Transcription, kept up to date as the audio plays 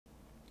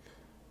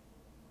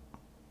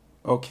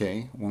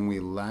Okay, when we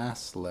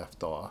last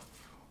left off,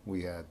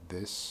 we had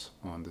this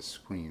on the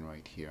screen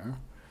right here.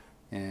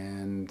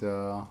 And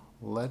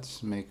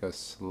let's make a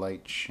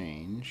slight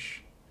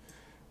change.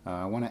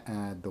 I want to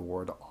add the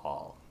word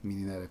all,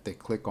 meaning that if they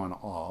click on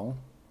all,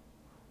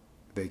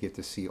 they get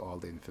to see all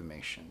the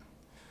information.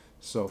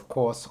 So of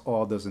course,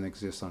 all doesn't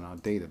exist on our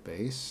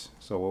database.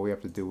 So what we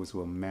have to do is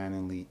we'll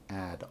manually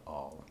add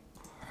all.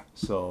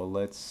 So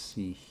let's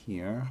see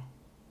here.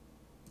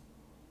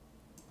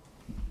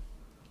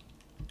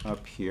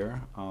 Up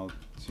here, I'll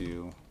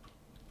do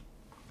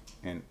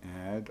an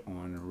add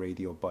on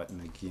radio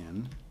button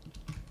again.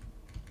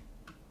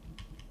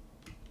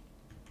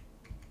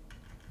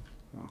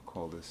 I'll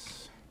call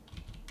this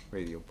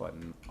radio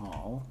button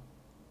all.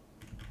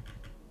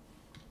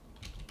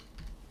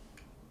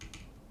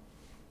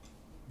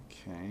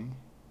 Okay.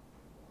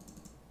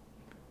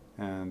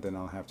 And then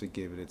I'll have to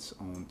give it its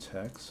own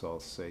text. So I'll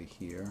say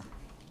here,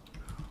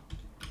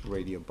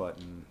 radio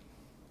button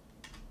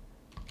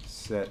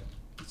set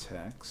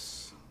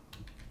text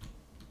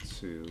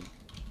to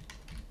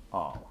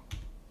all.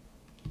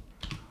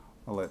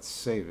 Well, let's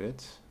save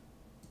it.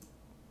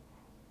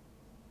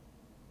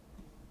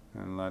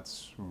 And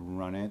let's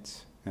run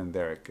it, and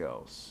there it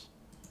goes.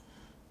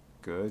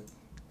 Good,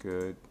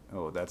 good.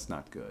 Oh, that's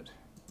not good.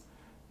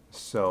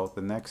 So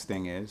the next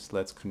thing is,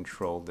 let's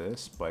control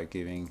this by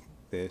giving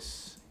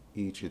this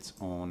each its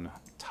own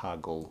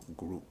toggle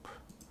group.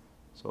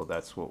 So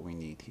that's what we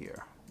need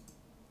here.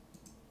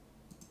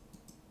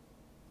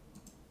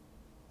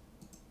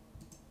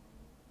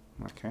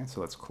 Okay, so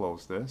let's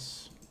close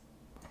this.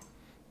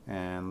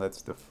 And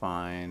let's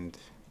define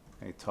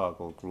a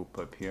toggle group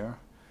up here.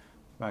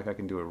 In fact, I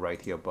can do it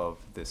right here above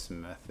this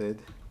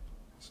method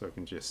so I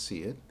can just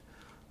see it.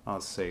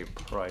 I'll say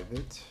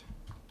private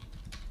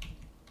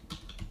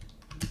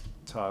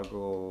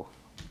toggle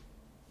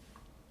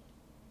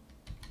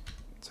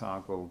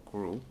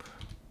group.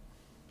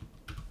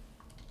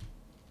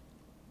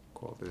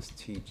 Call this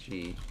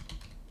TG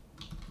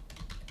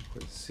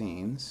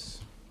cuisines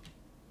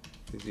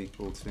is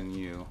equal to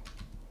new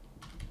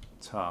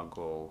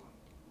toggle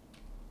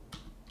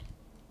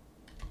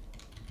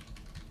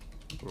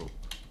group.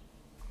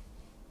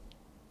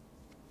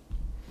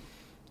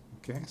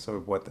 Okay, so we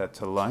brought that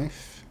to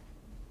life.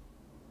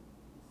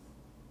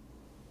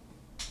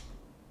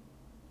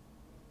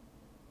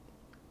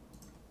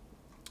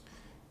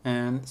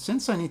 And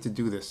since I need to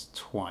do this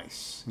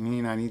twice,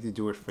 meaning I need to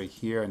do it for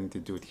here, I need to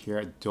do it here,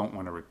 I don't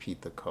want to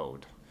repeat the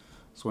code.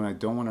 So when I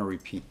don't want to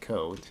repeat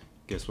code,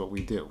 guess what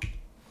we do?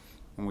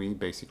 We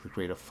basically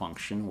create a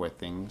function where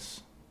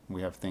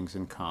we have things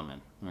in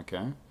common,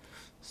 okay?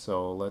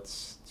 So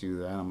let's do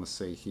that. I'm going to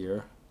say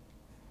here,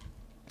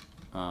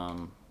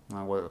 what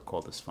do I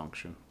call this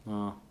function?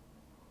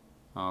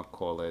 I'll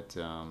call it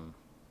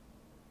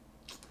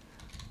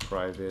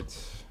private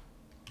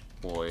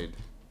void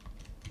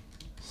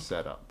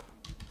setup.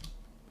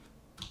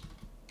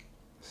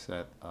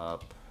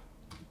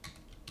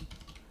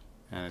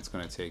 And it's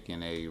going to take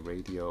in a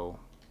radio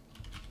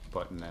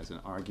button as an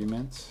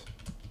argument.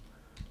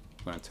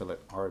 I'm going to tell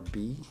it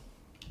RB.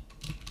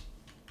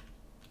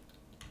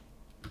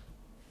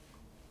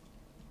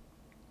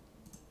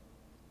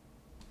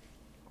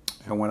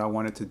 And what I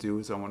wanted to do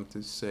is I wanted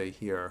to say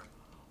here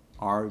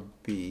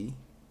RB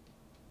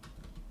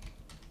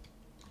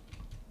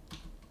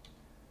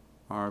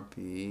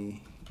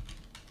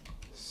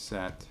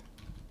set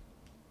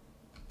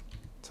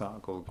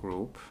toggle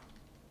group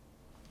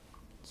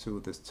to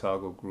this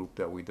toggle group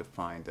that we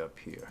defined up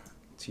here,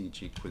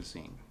 TG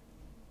cuisine.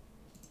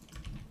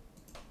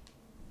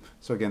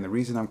 So again, the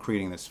reason I'm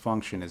creating this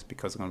function is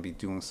because I'm going to be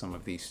doing some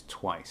of these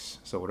twice.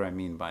 So what do I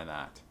mean by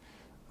that?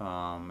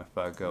 If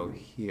I go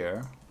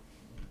here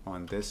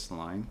on this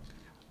line,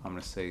 I'm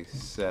going to say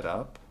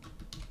setup,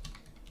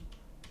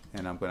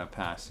 and I'm going to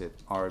pass it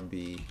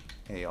RB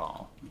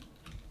all.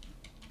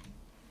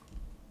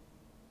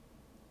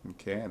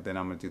 Okay, and then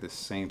I'm going to do the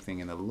same thing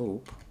in the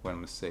loop, where I'm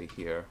going to say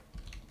here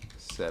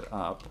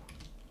setup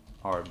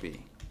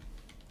RB.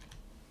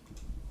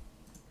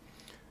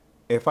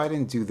 If I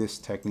didn't do this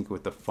technique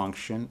with the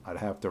function, I'd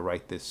have to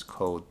write this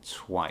code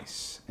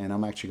twice. And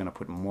I'm actually going to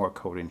put more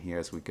code in here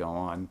as we go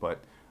on,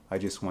 but I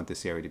just want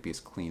this area to be as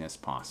clean as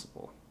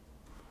possible.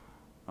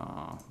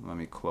 Let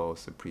me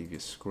close the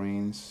previous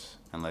screens,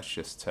 and let's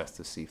just test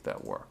to see if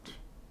that worked.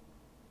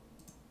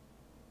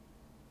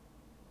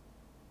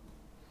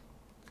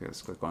 Okay,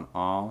 let's click on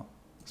all,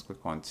 let's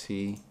click on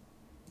T,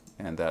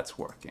 and that's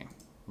working.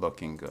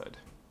 Looking good.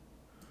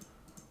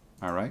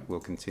 All right, we'll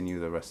continue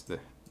the rest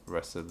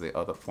of the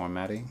other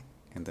formatting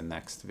in the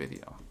next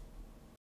video.